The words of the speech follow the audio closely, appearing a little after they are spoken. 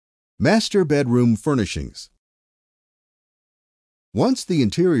Master Bedroom Furnishings. Once the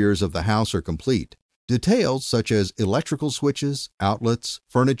interiors of the house are complete, details such as electrical switches, outlets,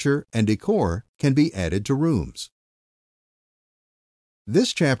 furniture, and decor can be added to rooms.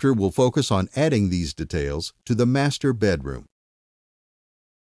 This chapter will focus on adding these details to the master bedroom.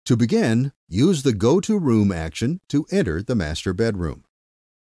 To begin, use the Go to Room action to enter the master bedroom.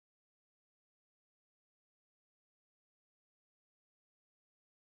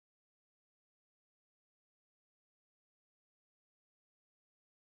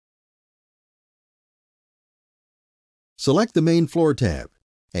 Select the Main Floor tab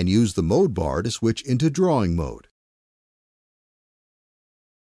and use the Mode bar to switch into Drawing mode.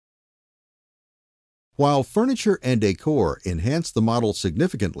 While furniture and decor enhance the model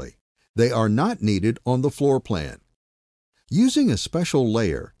significantly, they are not needed on the floor plan. Using a special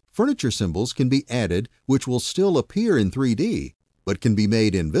layer, furniture symbols can be added which will still appear in 3D, but can be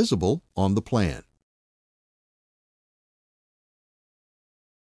made invisible on the plan.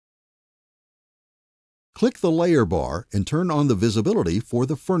 Click the Layer bar and turn on the visibility for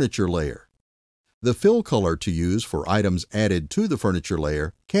the furniture layer. The fill color to use for items added to the furniture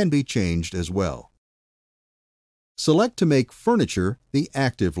layer can be changed as well. Select to make furniture the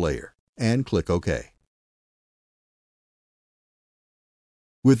active layer and click OK.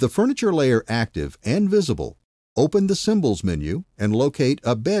 With the furniture layer active and visible, open the Symbols menu and locate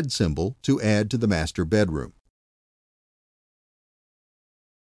a bed symbol to add to the master bedroom.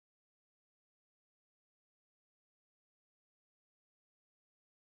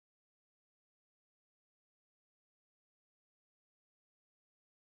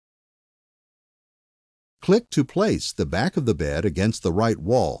 Click to place the back of the bed against the right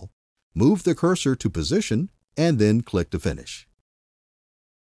wall, move the cursor to position, and then click to finish.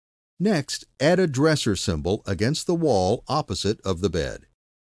 Next, add a dresser symbol against the wall opposite of the bed.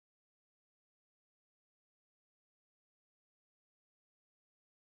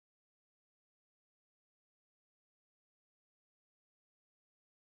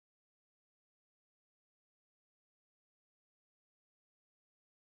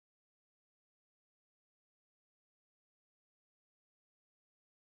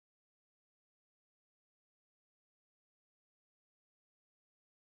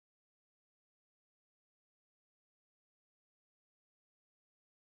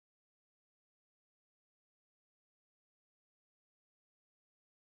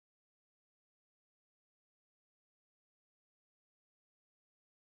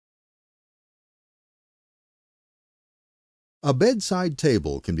 A bedside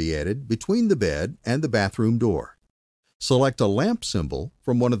table can be added between the bed and the bathroom door. Select a lamp symbol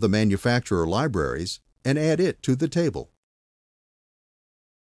from one of the manufacturer libraries and add it to the table.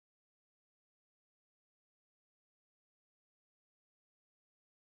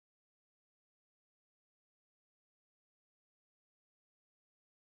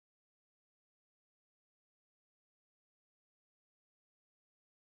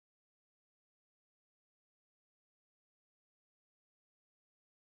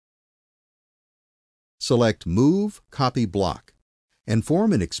 Select Move Copy Block and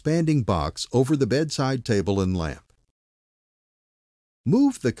form an expanding box over the bedside table and lamp.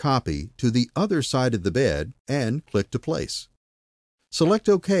 Move the copy to the other side of the bed and click to place. Select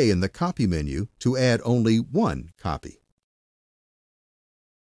OK in the Copy menu to add only one copy.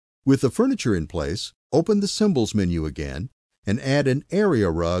 With the furniture in place, open the Symbols menu again and add an area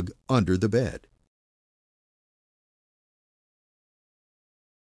rug under the bed.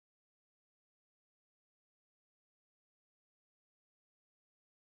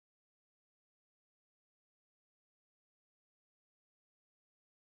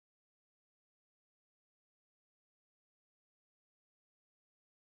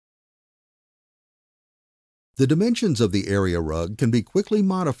 The dimensions of the area rug can be quickly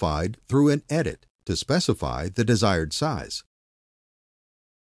modified through an edit to specify the desired size.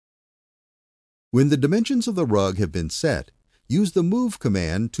 When the dimensions of the rug have been set, use the Move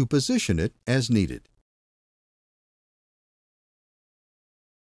command to position it as needed.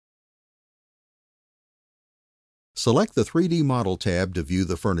 Select the 3D Model tab to view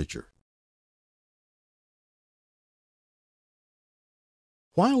the furniture.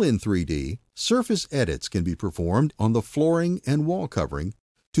 While in 3D, surface edits can be performed on the flooring and wall covering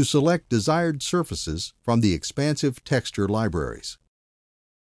to select desired surfaces from the expansive texture libraries.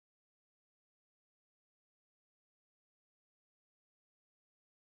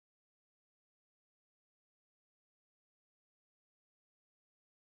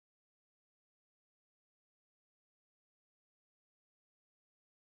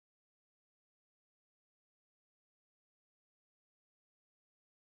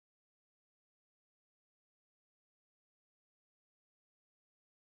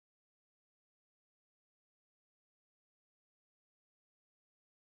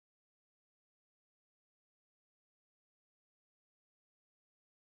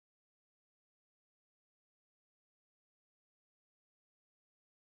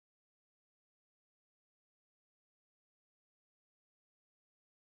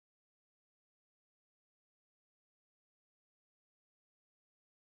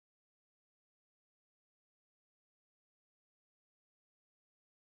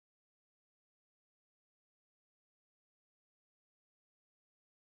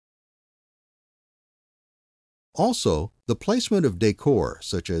 Also, the placement of decor,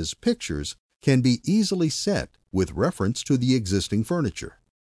 such as pictures, can be easily set with reference to the existing furniture.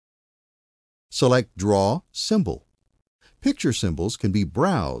 Select Draw Symbol. Picture symbols can be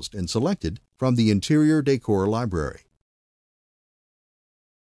browsed and selected from the Interior Decor library.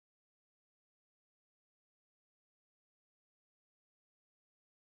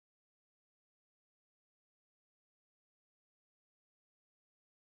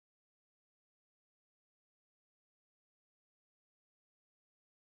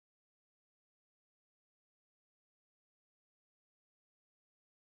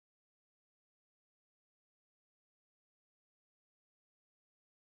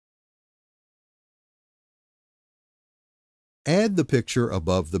 Add the picture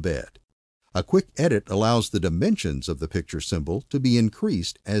above the bed. A quick edit allows the dimensions of the picture symbol to be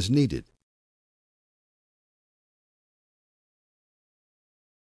increased as needed.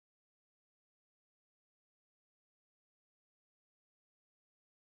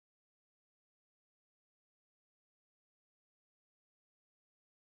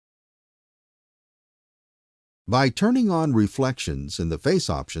 By turning on reflections in the face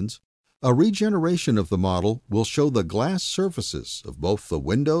options, a regeneration of the model will show the glass surfaces of both the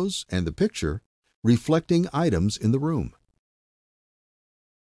windows and the picture, reflecting items in the room.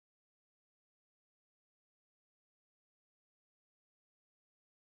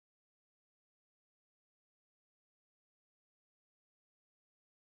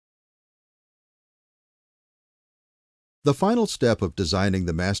 The final step of designing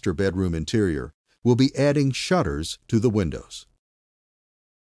the master bedroom interior will be adding shutters to the windows.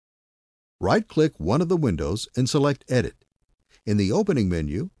 Right-click one of the windows and select Edit. In the opening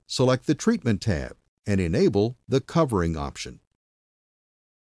menu, select the Treatment tab and enable the Covering option.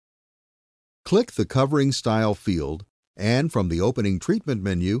 Click the Covering Style field and from the Opening Treatment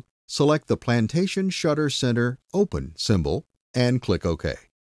menu, select the Plantation Shutter Center Open symbol and click OK.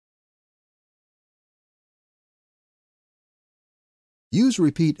 Use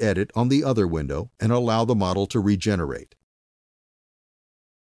Repeat Edit on the other window and allow the model to regenerate.